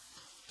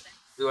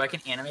 Ooh, I can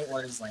animate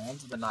one of his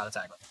lands, but not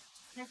attack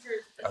them.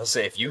 I'll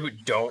say if you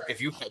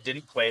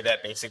didn't play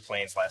that basic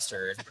planes last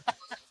turn,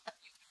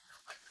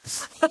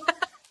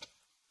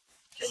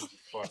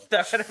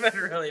 That would have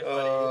been really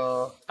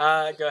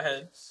funny. Go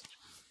ahead.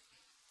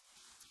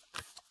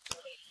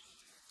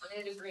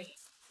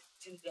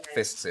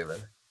 face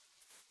saving.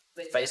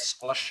 Face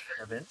splash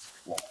heaven.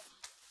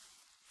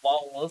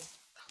 Walrus.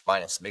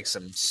 Minus, make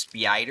some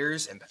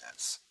spiders and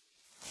pass.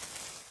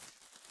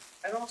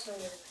 What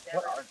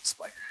are the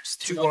spiders?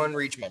 2-1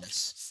 reach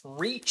menace.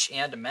 Reach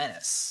and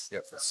menace.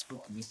 Yep.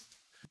 Spooky.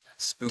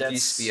 Spooky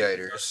That's-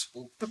 spiders.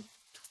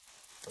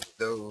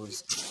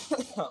 Those.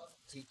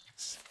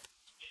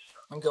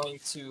 I'm going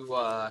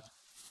to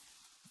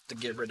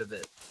get rid of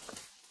it.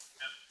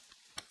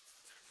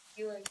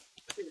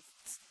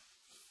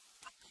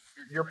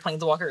 Your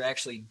planeswalker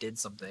actually did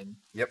something.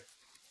 Yep.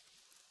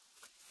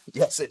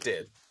 Yes, it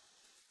did.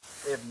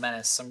 They have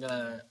menace. I'm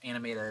gonna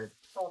animate a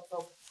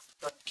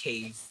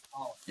cave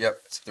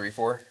Yep. It's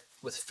 3-4.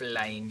 with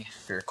flying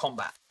Here.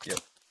 combat. Yep.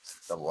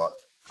 Double up.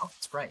 Oh,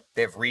 that's right.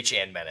 They have reach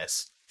and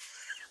menace.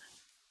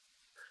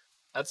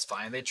 That's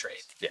fine. They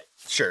trade. Yeah.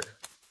 Sure.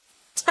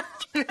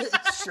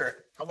 Sure.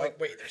 I'm like,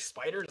 wait, there's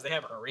spiders? They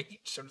have a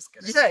reach? I'm just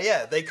kidding.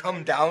 Yeah. They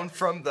come down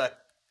from the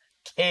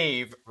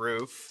cave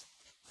roof.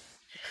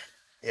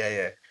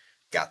 Yeah.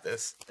 Got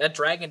this. That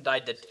dragon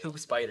died to 2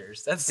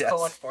 spiders. That's so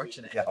Yes.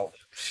 unfortunate. Yeah.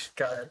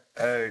 God.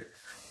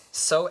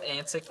 So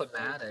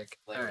anticlimactic.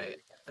 Alright.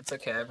 That's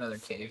okay. I have another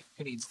cave.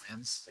 Who needs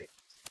lands?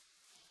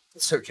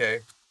 It's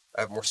okay.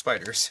 I have more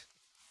spiders.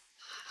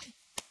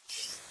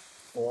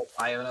 Well,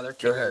 I have another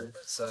Go cave. ahead.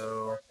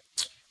 So.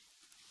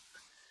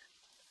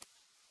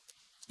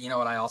 You know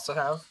what I also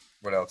have?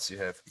 What else you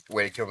have?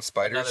 Way to kill the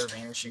spiders? Another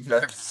vanishing.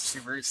 Another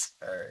receivers.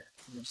 Alright.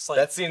 Just like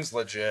That seems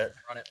legit.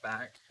 run it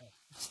back.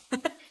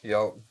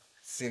 Yo,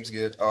 seems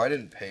good. Oh, I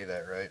didn't pay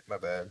that right. My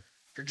bad.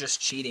 You're just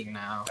cheating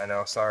now. I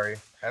know. Sorry.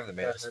 I have the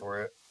manus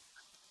for it.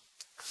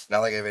 Not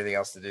like I have anything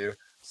else to do.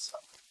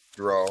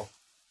 Draw.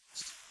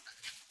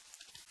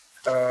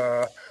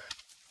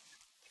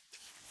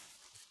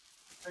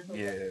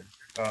 Yeah.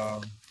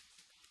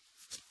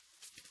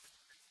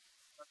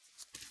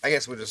 I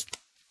guess we'll just.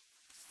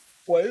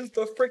 What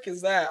the frick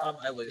is that?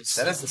 I lose.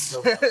 That is a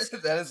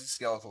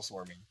skeletal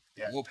swarming.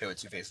 Yeah. We'll pay with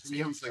 2 faces.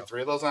 You have like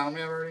 3 of those on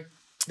me already?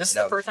 This is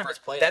No, the first time it's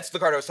played. That's the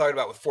card I was talking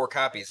about with 4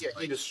 copies. Yeah,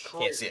 you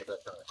destroyed Can't see it. that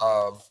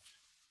card.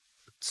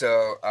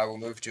 So I will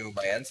move to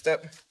my end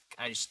step.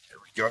 I just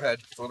Go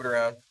ahead, flip it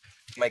around.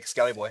 Make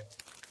Skelly Boy.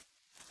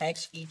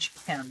 X each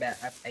combat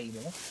up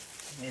able.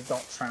 And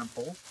don't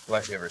trample.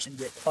 Flash shivers. And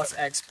get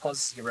 +X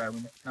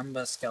 +0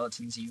 number of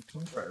skeletons you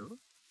control.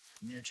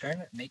 In your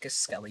turn, make a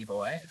Skelly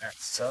Boy. Alright,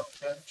 so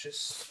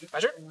just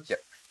measure? Yep.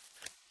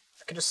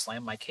 I could just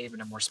slam my cave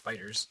into more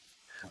spiders.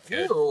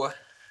 Good. Ooh.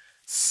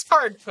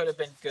 Card could have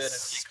been good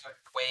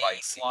a way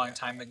Spicy. long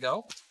time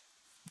ago.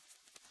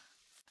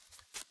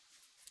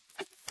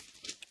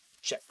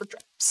 Check for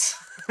traps.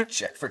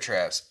 Check for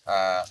traps.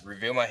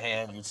 Reveal my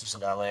hand, use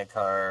some Godland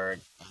card,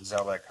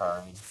 exile that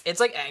card. It's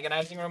like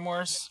agonizing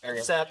remorse,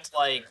 except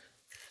like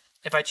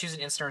if I choose an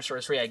instant or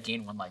sorcery, I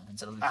gain 1 life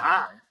instead of losing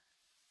Aha.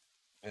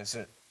 1.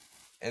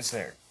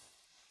 Instant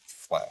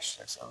flash.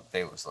 So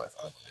they lose life.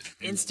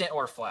 Instant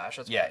or flash.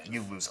 That's Yeah,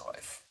 you lose a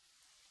life.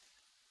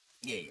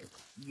 yeah.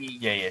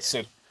 Yeah.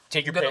 So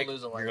take your You're gonna pick.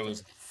 lose a life. You're gonna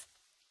lose.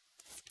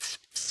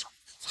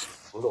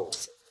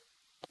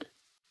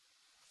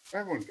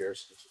 Everyone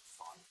Garrison is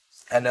fun.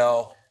 I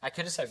know. I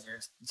could just have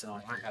yours, so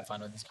I have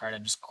fun with this card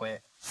and just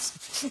quit.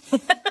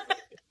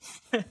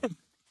 I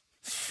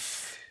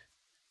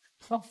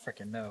don't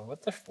freaking know.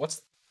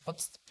 What's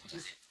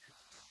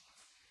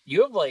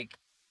you have like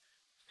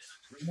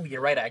ooh,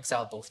 you're right, I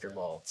exiled both your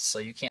vaults, so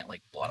you can't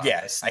like blot out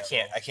Yes, this I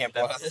can't. I can't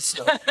block This this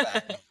stuff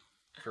back.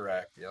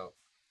 Correct. Yep.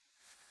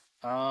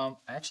 I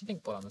actually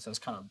think blood on this is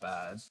kind of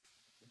bad.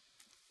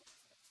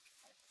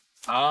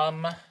 I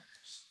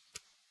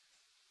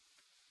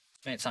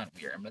mean, it's not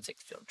weird. I'm gonna take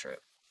the field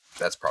trip.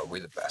 That's probably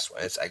the best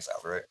one. It's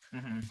exiled, right?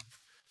 Mm-hmm.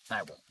 I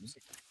won't.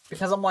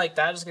 Because I'm like,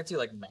 that just gets you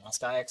like Mass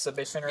Guy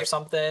Exhibition or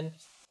something.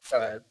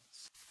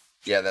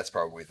 Yeah, that's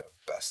probably the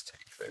best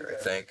take there,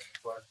 I think.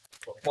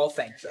 Well,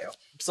 thank you.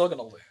 I'm still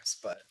gonna lose,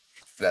 but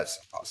That's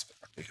awesome.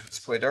 Let's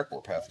play Dark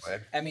War Pathway.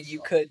 I mean, you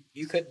could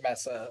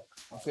mess up.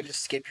 You could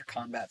just skip your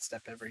combat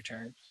step every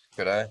turn.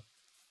 Could I?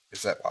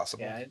 Is that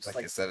possible? Yeah, just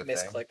is that a thing?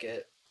 misclick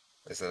it.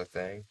 Is that a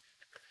thing?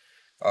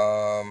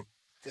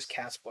 Just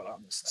cast blood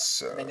on this stuff.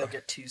 So And then you'll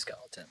get 2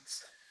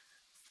 skeletons.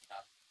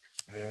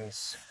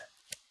 this.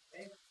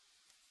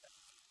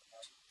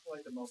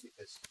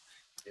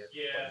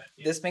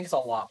 This makes a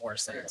lot more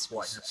sense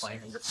what you're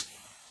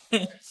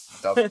playing.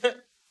 Double.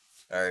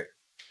 All right.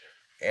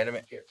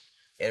 Animate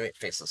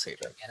Faceless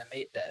Haven.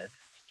 Animate dead.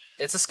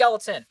 It's a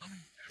skeleton.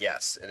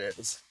 Yes, it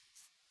is.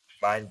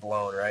 Mind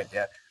blown, right?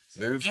 Yeah.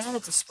 Move. And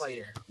it's a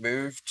spider.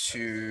 Move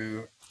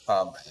to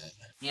combat.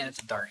 And it's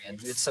a Dargan.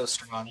 Dude, it's so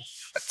strong.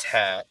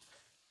 Attack.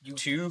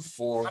 2,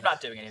 4. I'm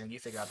not doing anything. You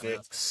think I'm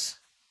 6,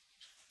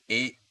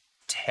 8,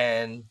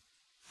 10,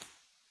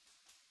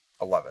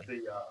 11.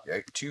 Yeah,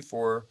 2,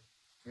 4,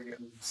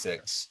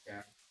 6, Is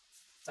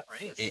that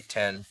right? 8,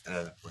 10, and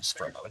then we're just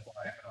front.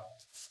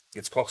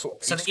 It's plus.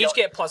 So they each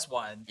get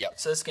 +1. Yep.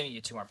 So this is giving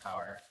you 2 more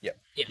power. Yep.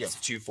 Yes. Yep.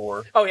 2,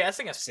 4, Oh yeah, I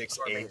think that's 6,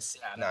 four 8, base.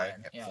 Yeah, 9,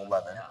 yeah.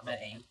 11. Yeah, I'm at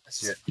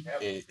 8. Yeah,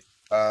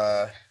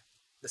 8.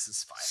 This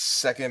is fine.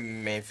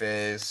 Second main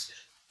phase.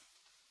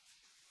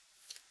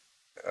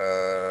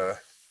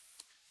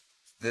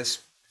 This.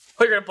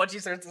 Oh, you're gonna Blood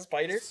Chief's Thirst the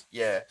Spider?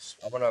 Yeah,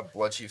 I'm gonna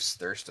Blood Chief's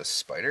Thirst a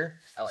spider.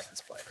 I like this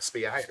play.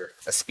 Spider.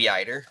 A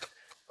spider.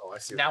 Oh, I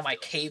see. Now my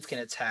cave can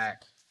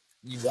attack.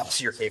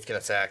 So your cave can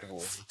attack if you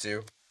want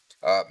to.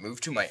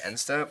 Move to my end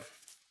step.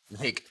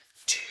 Make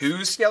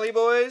 2 Skelly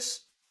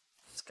Boys.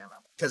 It's kind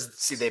of Because,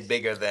 see, they're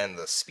bigger than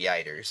the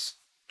spiders.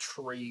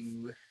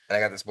 true. And I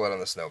got this blood on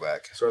the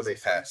snowback. So are they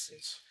Pass.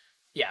 fast?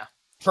 Yeah.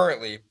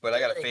 Currently, but I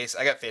got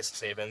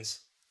Faceless Havens.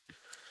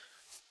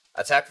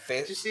 Attack the Did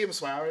you face. see him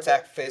smile? Right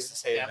Attack there?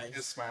 Faceless Yeah. Havens.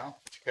 His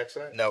smile. Did you catch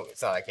that? No,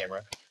 it's not on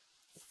camera.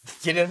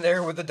 Get in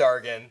there with the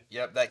Dargan.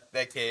 Yep,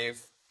 that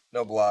cave.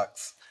 No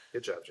blocks.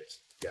 Good job, Jason.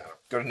 Yeah.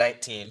 Go to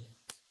 19.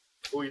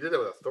 Oh, you did it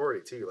with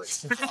authority too. Like,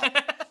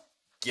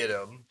 Get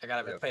him. I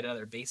gotta play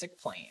another basic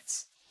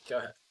plants. Go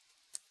ahead.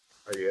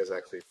 are you guys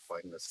actually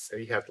playing this?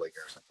 You have to let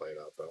Garrison play it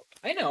out though.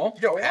 I know.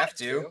 You don't I have want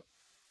to.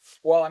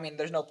 Well, I mean,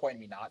 there's no point in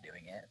me not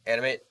doing it.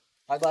 Animate.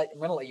 I'm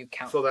gonna let you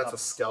count. So that's up a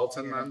skeleton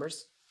all your then?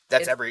 numbers.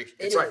 That's It- every. It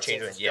It's is-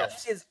 changing. it's a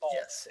Yes. skeleton. It is all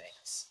Yes.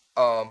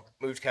 things.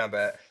 Move to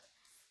combat.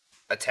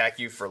 Attack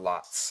you for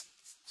lots.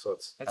 So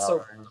it's. That's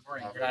so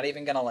boring. You're not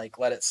even gonna like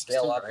let it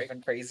scale up right?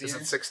 even crazier. Is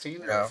it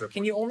 16? No. Or is it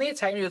Can you only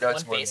attack me with No, one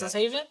it's more than Faceless that.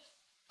 Haven?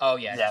 Oh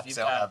yeah. Yeah, you've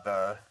so got- have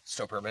the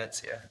snow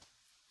permanents, yeah.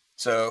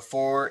 So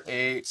 4,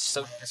 8,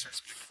 so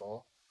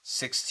disrespectful.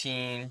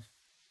 16,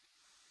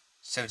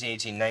 17,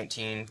 18,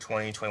 19,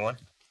 20, 21.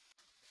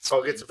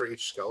 So it gets it for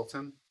each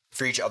skeleton?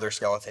 For each other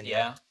skeleton,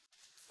 Yeah.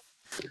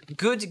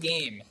 Good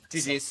game.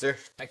 GG's, sir.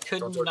 I could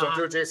Don't do not.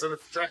 it, Jason.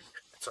 It's a trap.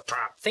 It's a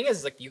trap. Thing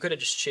is, like, you could have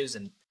just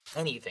chosen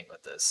anything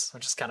with this,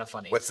 which is kind of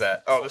funny. What's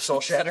that? Oh, the Soul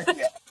Shatter?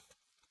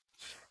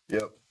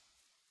 Yep.